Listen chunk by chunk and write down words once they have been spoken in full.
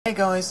Hey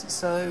guys,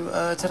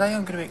 so today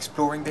I'm going to be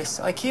exploring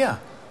this IKEA.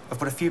 I've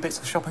got a few bits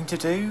of shopping to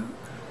do,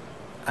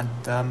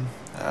 and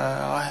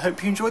I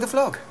hope you enjoy the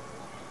vlog.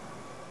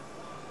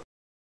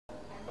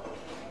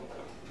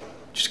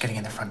 Just getting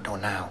in the front door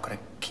now, gotta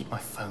keep my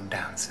phone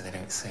down so they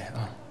don't see it.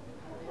 Oh.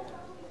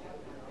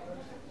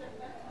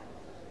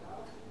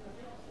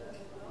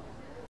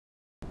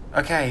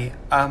 Okay,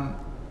 I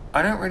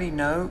don't really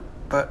know,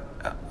 but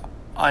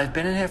I've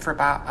been in here for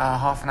about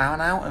half an hour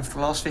now, and for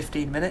the last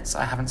 15 minutes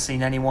I haven't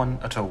seen anyone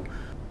at all.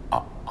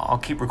 I'll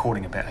keep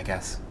recording a bit, I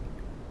guess.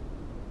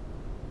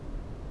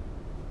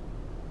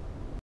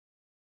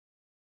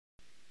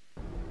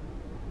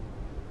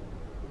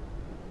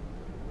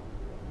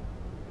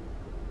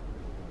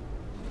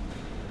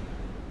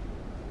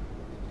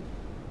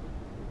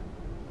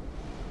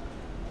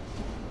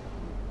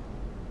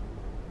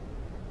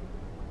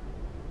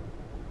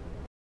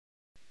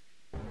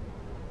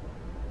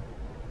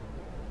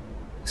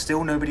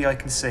 Still nobody I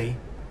can see.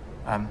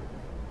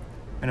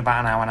 Been about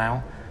an hour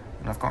now,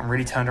 and I've gotten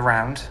really turned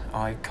around.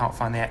 I can't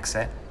find the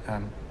exit.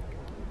 A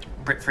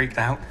bit freaked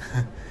out.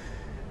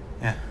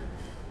 Yeah.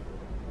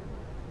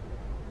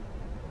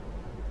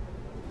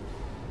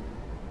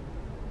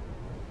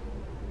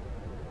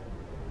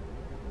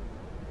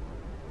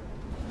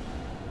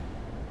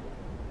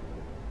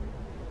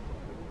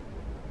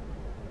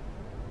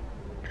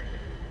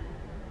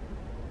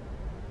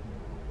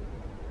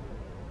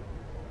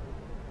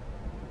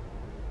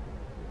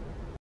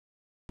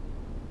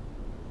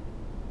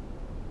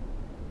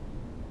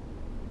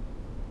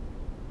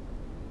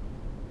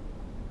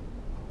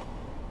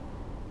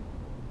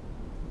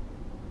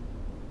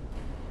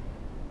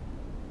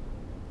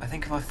 I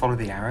think if I follow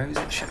the arrows,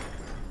 it should...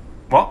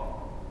 What?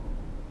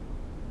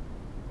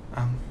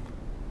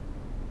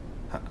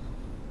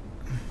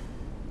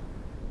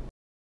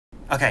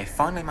 Okay,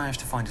 finally managed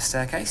to find a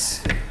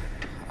staircase.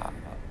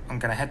 I'm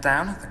gonna head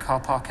down. The car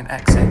park and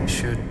exit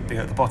should be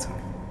at the bottom.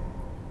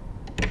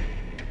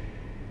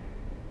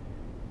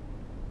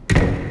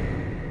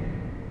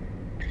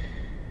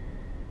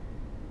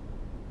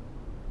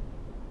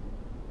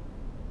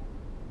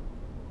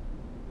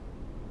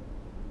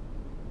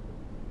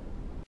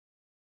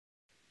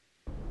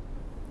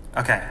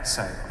 Okay,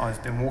 so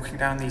I've been walking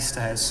down these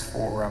stairs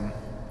for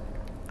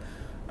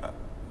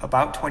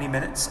about 20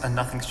 minutes and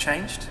nothing's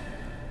changed.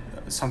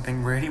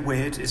 Something really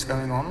weird is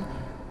going on,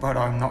 but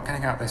I'm not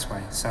getting out this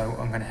way, so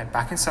I'm going to head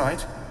back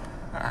inside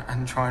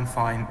and try and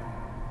find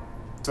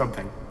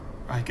something,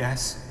 I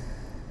guess.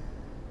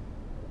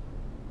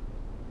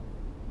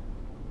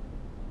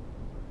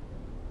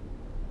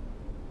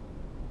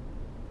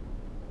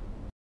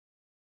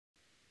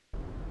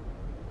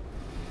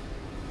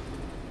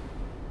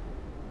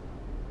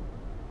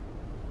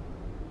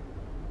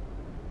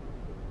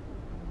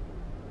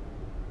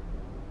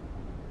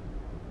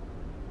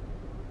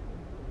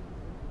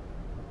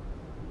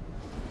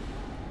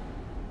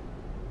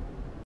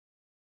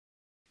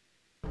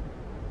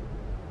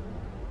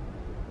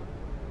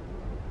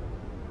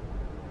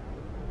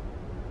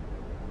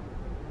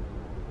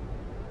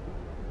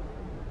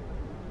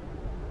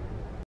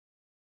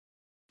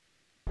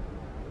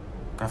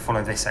 I'm gonna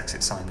follow this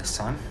exit sign this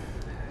time,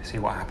 see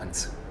what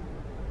happens.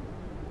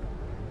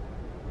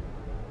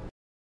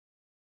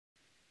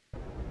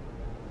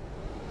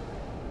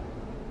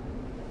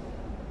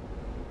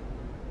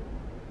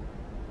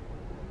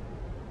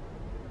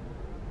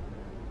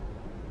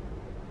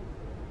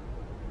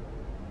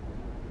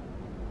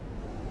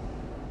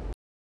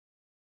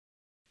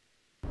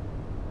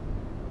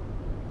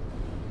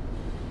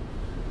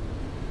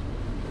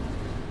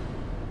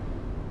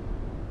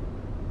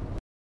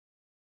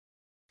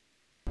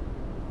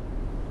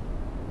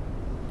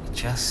 It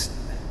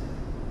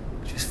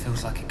just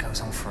feels like it goes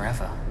on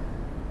forever.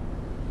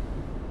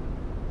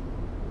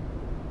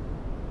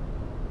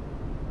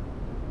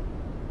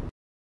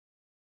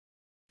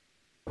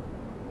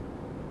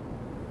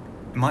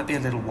 It might be a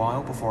little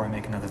while before I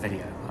make another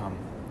video.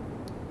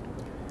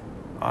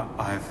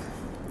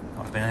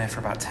 I've been in here for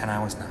about 10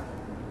 hours now.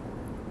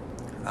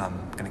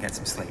 I'm gonna get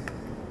some sleep.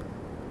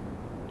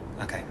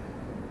 Okay.